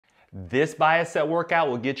This bicep workout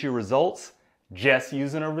will get you results just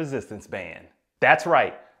using a resistance band. That's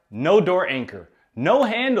right, no door anchor, no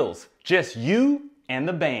handles, just you and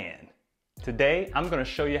the band. Today, I'm gonna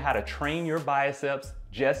show you how to train your biceps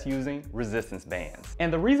just using resistance bands.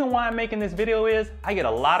 And the reason why I'm making this video is I get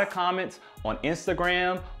a lot of comments on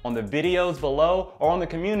Instagram, on the videos below, or on the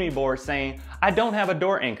community board saying, I don't have a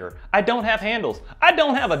door anchor, I don't have handles, I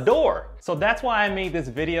don't have a door. So that's why I made this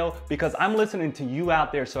video, because I'm listening to you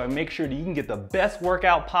out there, so I make sure that you can get the best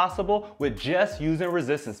workout possible with just using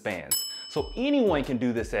resistance bands. So anyone can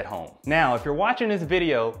do this at home. Now, if you're watching this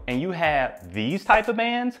video and you have these type of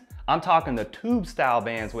bands, I'm talking the tube style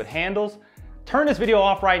bands with handles, turn this video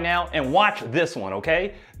off right now and watch this one,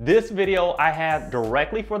 okay? This video I have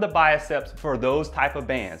directly for the biceps for those type of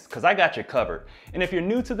bands, because I got you covered. And if you're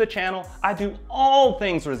new to the channel, I do all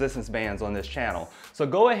things resistance bands on this channel. So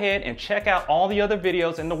go ahead and check out all the other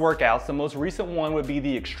videos and the workouts. The most recent one would be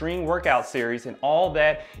the Extreme Workout Series, and all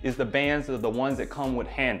that is the bands are the ones that come with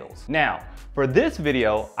handles. Now, for this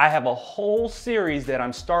video, I have a whole series that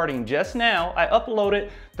I'm starting just now. I uploaded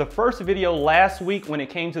the first video last week when it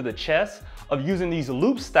came to the chest of using these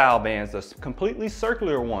loop style bands, the completely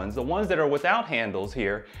circular ones, the ones that are without handles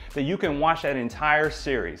here, that you can watch that entire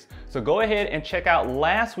series. So go ahead and check out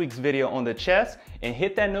last week's video on the chest and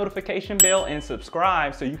hit that notification bell and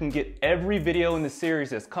subscribe so you can get every video in the series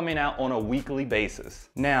that's coming out on a weekly basis.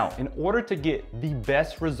 Now, in order to get the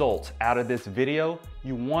best results out of this video,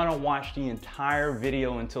 you want to watch the entire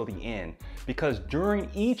video until the end, because during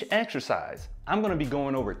each exercise, I'm going to be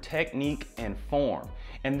going over technique and form.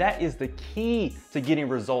 And that is the key to getting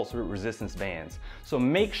results with resistance bands. So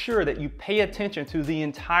make sure that you pay attention to the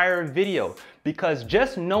entire video, because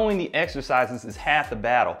just knowing the exercises is half the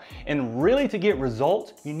battle. And really, to get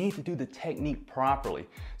results, you need to do the technique properly.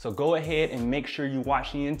 So go ahead and make sure you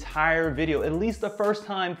watch the entire video, at least the first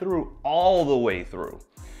time through, all the way through.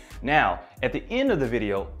 Now, at the end of the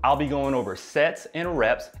video, I'll be going over sets and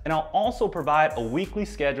reps, and I'll also provide a weekly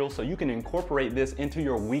schedule so you can incorporate this into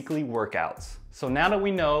your weekly workouts. So now that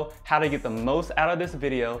we know how to get the most out of this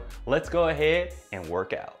video, let's go ahead and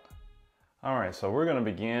work out. All right, so we're gonna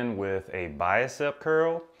begin with a bicep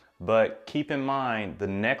curl, but keep in mind, the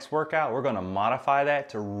next workout, we're gonna modify that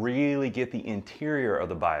to really get the interior of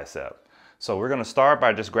the bicep. So we're gonna start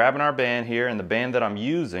by just grabbing our band here, and the band that I'm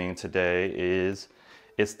using today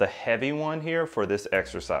it's the heavy one here for this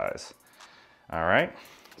exercise. All right,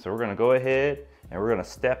 so we're gonna go ahead and we're gonna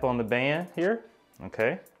step on the band here,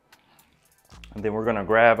 okay? And then we're gonna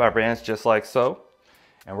grab our bands just like so,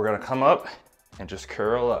 and we're gonna come up and just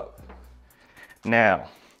curl up. Now,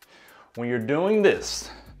 when you're doing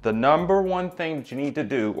this, the number one thing that you need to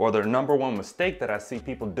do, or the number one mistake that I see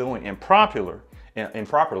people doing improperly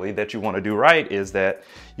that you wanna do right, is that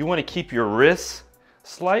you wanna keep your wrists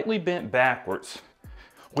slightly bent backwards.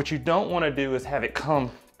 What you don't want to do is have it come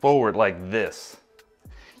forward like this.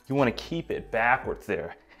 You want to keep it backwards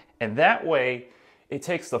there. And that way, it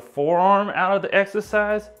takes the forearm out of the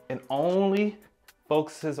exercise and only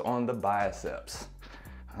focuses on the biceps.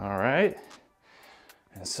 All right.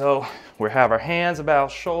 And so we have our hands about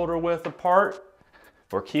shoulder width apart.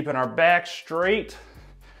 We're keeping our back straight.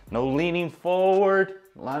 No leaning forward,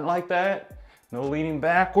 line like that. No leaning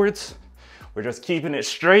backwards. We're just keeping it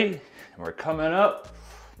straight, and we're coming up.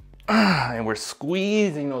 And we're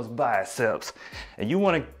squeezing those biceps, and you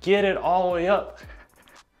want to get it all the way up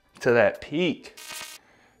to that peak.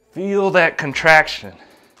 Feel that contraction,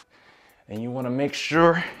 and you want to make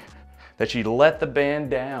sure that you let the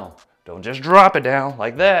band down. Don't just drop it down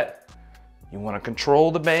like that. You want to control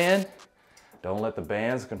the band. Don't let the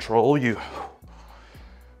bands control you.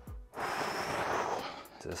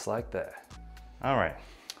 Just like that. All right.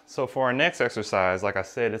 So for our next exercise, like I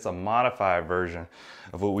said, it's a modified version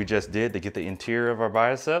of what we just did to get the interior of our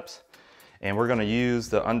biceps. And we're gonna use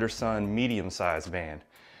the UnderSun medium-sized band.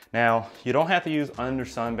 Now, you don't have to use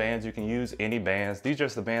UnderSun bands. You can use any bands. These are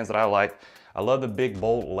just the bands that I like. I love the big,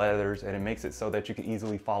 bold leathers, and it makes it so that you can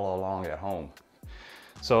easily follow along at home.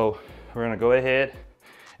 So we're gonna go ahead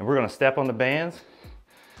and we're gonna step on the bands.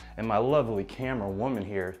 And my lovely camera woman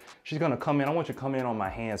here, she's gonna come in. I want you to come in on my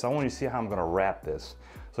hands. So I want you to see how I'm gonna wrap this.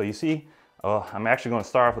 So you see, I'm actually gonna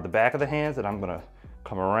start off with the back of the hands, and I'm gonna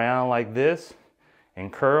come around like this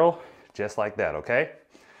and curl just like that, okay?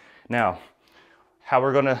 Now, how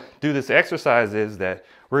we're gonna do this exercise is that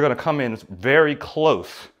we're gonna come in very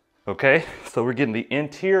close, okay? So we're getting the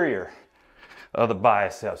interior of the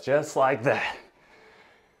biceps, just like that.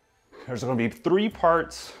 There's gonna be 3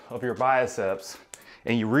 parts of your biceps,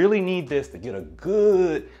 and you really need this to get a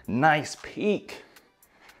good, nice peak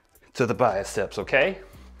to the biceps, okay?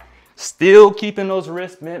 Still keeping those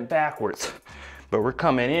wrists bent backwards, but we're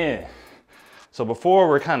coming in. So before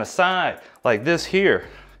we're kind of side like this here,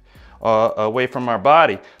 away from our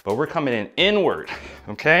body, but we're coming in inward,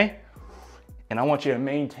 okay? And I want you to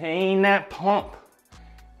maintain that pump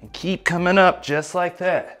and keep coming up just like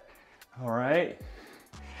that, all right?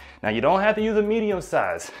 Now you don't have to use a medium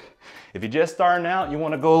size. If you're just starting out, you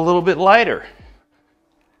want to go a little bit lighter,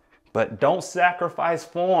 but don't sacrifice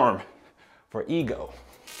form for ego,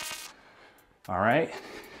 all right?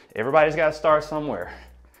 Everybody's got to start somewhere.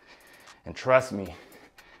 And trust me,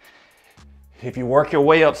 if you work your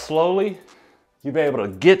way up slowly, you'll be able to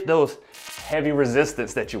get those heavy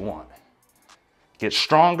resistance that you want. Get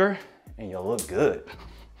stronger and you'll look good.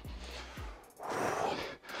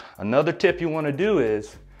 Another tip you want to do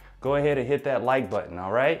is go ahead and hit that like button,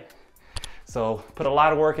 all right? So put a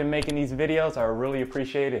lot of work in making these videos. I really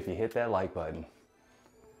appreciate it if you hit that like button.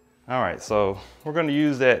 All right, so we're going to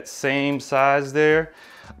use that same size there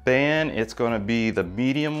band. It's going to be the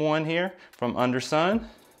medium one here from UnderSun.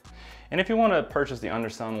 And if you want to purchase the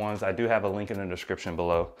UnderSun ones, I do have a link in the description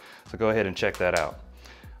below. So go ahead and check that out.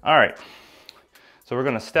 All right, so we're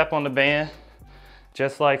going to step on the band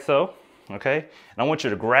just like so, okay? And I want you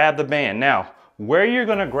to grab the band. Now, where you're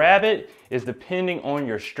going to grab it is depending on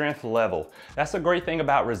your strength level. That's the great thing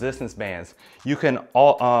about resistance bands. You can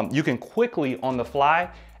quickly on the fly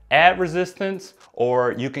add resistance,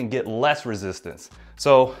 or you can get less resistance.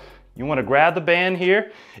 So you want to grab the band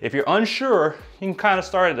here. If you're unsure, you can kind of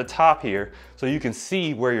start at the top here so you can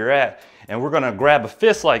see where you're at. And we're going to grab a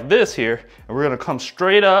fist like this here, and we're going to come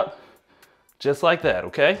straight up just like that,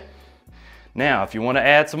 okay? Now, if you want to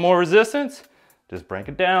add some more resistance, just break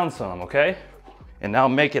it down some, okay? And that'll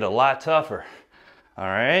make it a lot tougher, all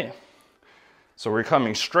right? So we're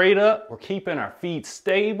coming straight up. We're keeping our feet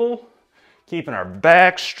stable, keeping our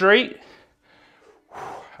back straight,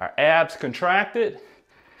 our abs contracted,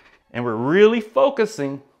 and we're really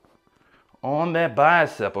focusing on that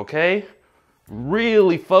bicep, okay?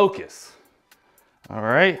 Really focus, all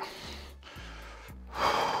right?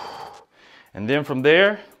 And then from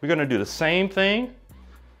there, we're gonna do the same thing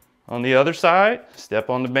on the other side. Step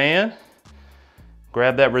on the band,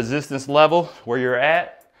 grab that resistance level where you're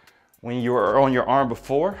at when you were on your arm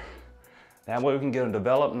before. That way we can get them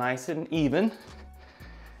developed nice and even.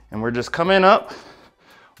 And we're just coming up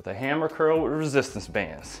with a hammer curl with resistance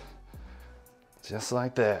bands. Just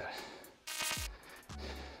like that.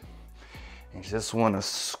 And you just want to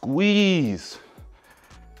squeeze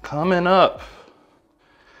coming up.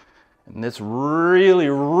 And this really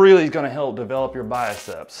is going to help develop your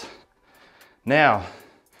biceps. Now,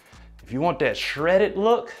 if you want that shredded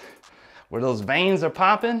look where those veins are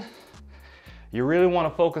popping, you really want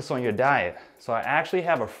to focus on your diet. So I actually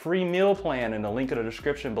have a free meal plan in the link in the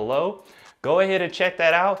description below. Go ahead and check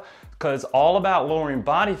that out, because it's all about lowering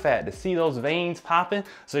body fat to see those veins popping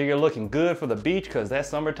so you're looking good for the beach, because that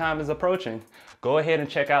summertime is approaching. Go ahead and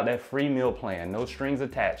check out that free meal plan. No strings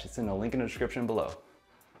attached. It's in the link in the description below.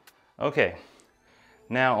 Okay,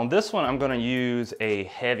 now on this one, I'm going to use a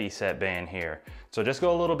heavy set band here. So just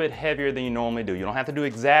go a little bit heavier than you normally do. You don't have to do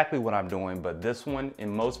exactly what I'm doing, but this one, in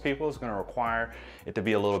most people, is going to require it to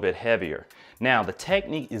be a little bit heavier. Now, the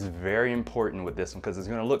technique is very important with this one because it's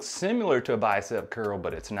going to look similar to a bicep curl,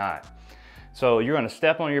 but it's not. So you're going to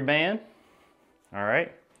step on your band, all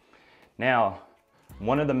right? Now,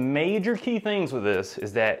 one of the major key things with this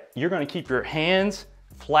is that you're going to keep your hands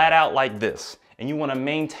flat out like this, and you want to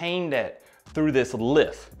maintain that through this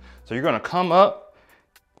lift. So you're going to come up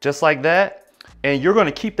just like that, and you're going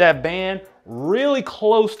to keep that band really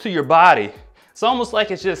close to your body. It's almost like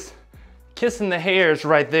it's just kissing the hairs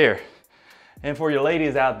right there. And for your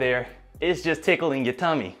ladies out there, it's just tickling your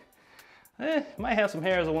tummy. Might have some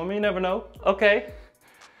hair as a woman, you never know. Okay.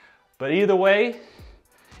 But either way,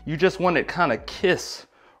 you just want to kind of kiss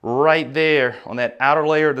right there on that outer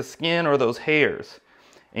layer of the skin or those hairs.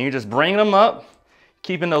 And you're just bringing them up,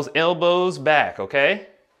 keeping those elbows back, okay?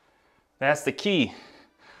 That's the key.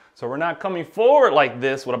 So we're not coming forward like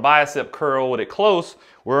this with a bicep curl with it close.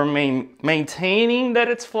 We're maintaining that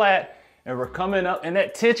it's flat, and we're coming up, and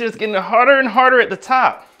that tension is getting harder and harder at the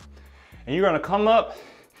top. And you're gonna come up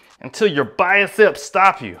until your biceps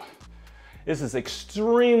stop you. This is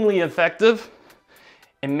extremely effective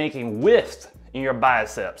in making width in your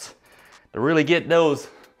biceps to really get those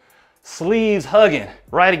sleeves hugging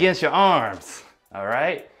right against your arms, all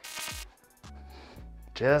right?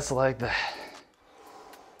 Just like that.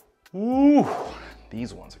 Ooh,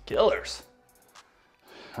 these ones are killers.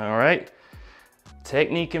 All right,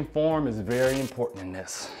 technique and form is very important in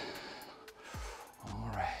this. All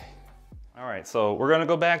right, so we're gonna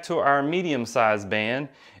go back to our medium-sized band,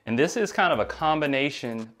 and this is kind of a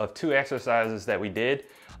combination of two exercises that we did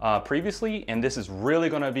previously, and this is really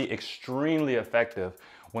gonna be extremely effective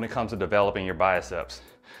when it comes to developing your biceps.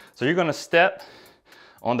 So you're gonna step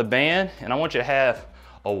on the band, and I want you to have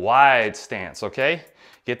a wide stance, okay?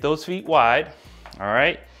 Get those feet wide, all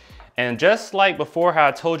right? And just like before how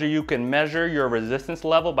I told you you can measure your resistance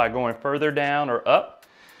level by going further down or up,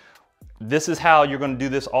 this is how you're gonna do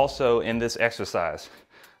this also in this exercise.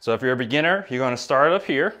 So if you're a beginner, you're gonna start up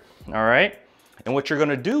here, all right? And what you're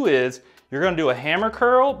gonna do is, you're gonna do a hammer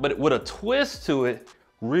curl, but with a twist to it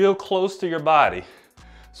real close to your body.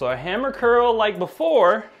 So a hammer curl like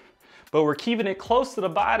before, but we're keeping it close to the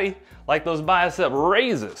body like those bicep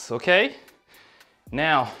raises, okay?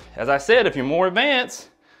 Now, as I said, if you're more advanced,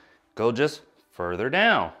 go just further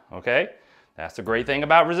down, okay? That's the great thing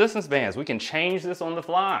about resistance bands. We can change this on the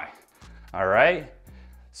fly, all right?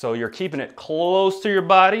 So you're keeping it close to your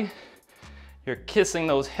body. You're kissing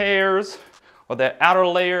those hairs or that outer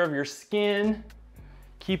layer of your skin,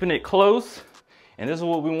 keeping it close. And this is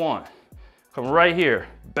what we want. Come right here,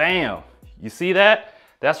 bam. You see that?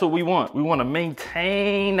 That's what we want. We want to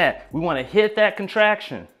maintain that. We want to hit that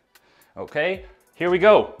contraction, okay? Here we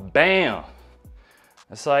go, bam.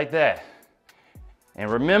 Just like that. And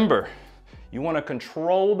remember, you want to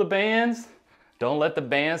control the bands. Don't let the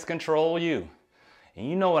bands control you. And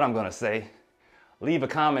you know what I'm gonna say. Leave a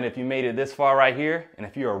comment if you made it this far right here. And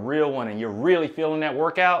if you're a real one and you're really feeling that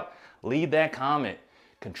workout, leave that comment.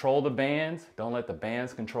 Control the bands. Don't let the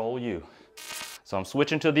bands control you. So I'm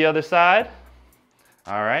switching to the other side.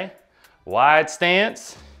 All right. Wide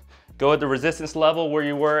stance. Go at the resistance level where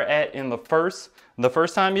you were at in the first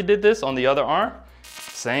time you did this on the other arm.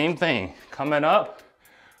 Same thing. Coming up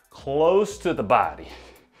close to the body.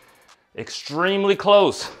 Extremely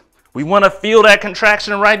close. We want to feel that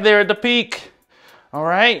contraction right there at the peak. All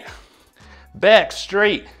right. Back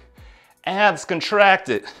straight. Abs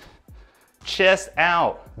contracted. Chest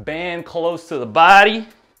out. Band close to the body.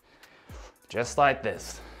 Just like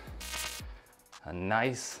this. A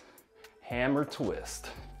nice hammer twist.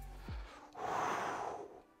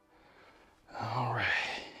 All right.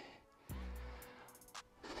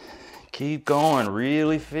 Keep going.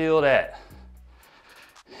 Really feel that.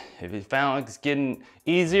 If you found it's getting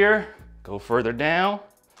easier, go further down.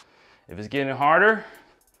 If it's getting harder,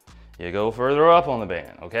 you go further up on the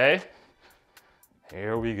band, okay?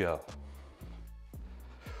 Here we go.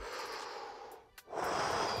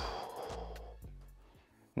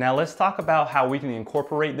 Now let's talk about how we can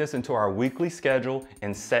incorporate this into our weekly schedule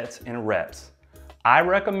in sets and reps. I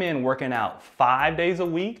recommend working out 5 days a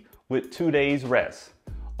week with 2 days rest.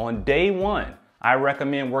 On day 1, I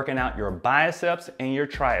recommend working out your biceps and your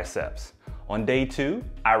triceps. On day 2,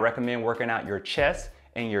 I recommend working out your chest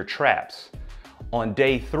and your traps. On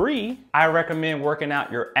day 3, I recommend working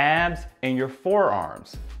out your abs and your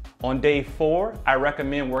forearms. On day 4, I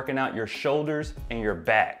recommend working out your shoulders and your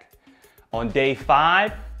back. On day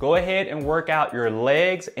 5, go ahead and work out your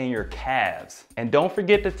legs and your calves. And don't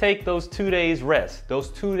forget to take those 2 days rest. Those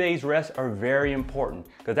 2 days rest are very important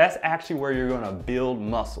because that's actually where you're gonna build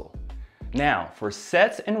muscle. Now, for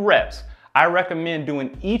sets and reps, I recommend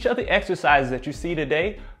doing each of the exercises that you see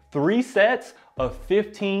today, 3 sets of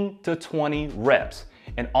 15 to 20 reps.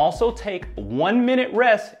 And also take 1 minute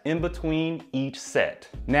rest in between each set.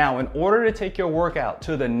 Now, in order to take your workout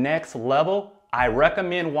to the next level, I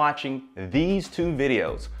recommend watching these 2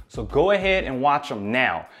 videos. So go ahead and watch them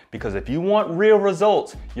now, because if you want real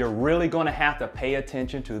results, you're really gonna have to pay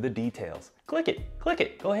attention to the details. Click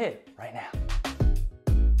it, go ahead, right now.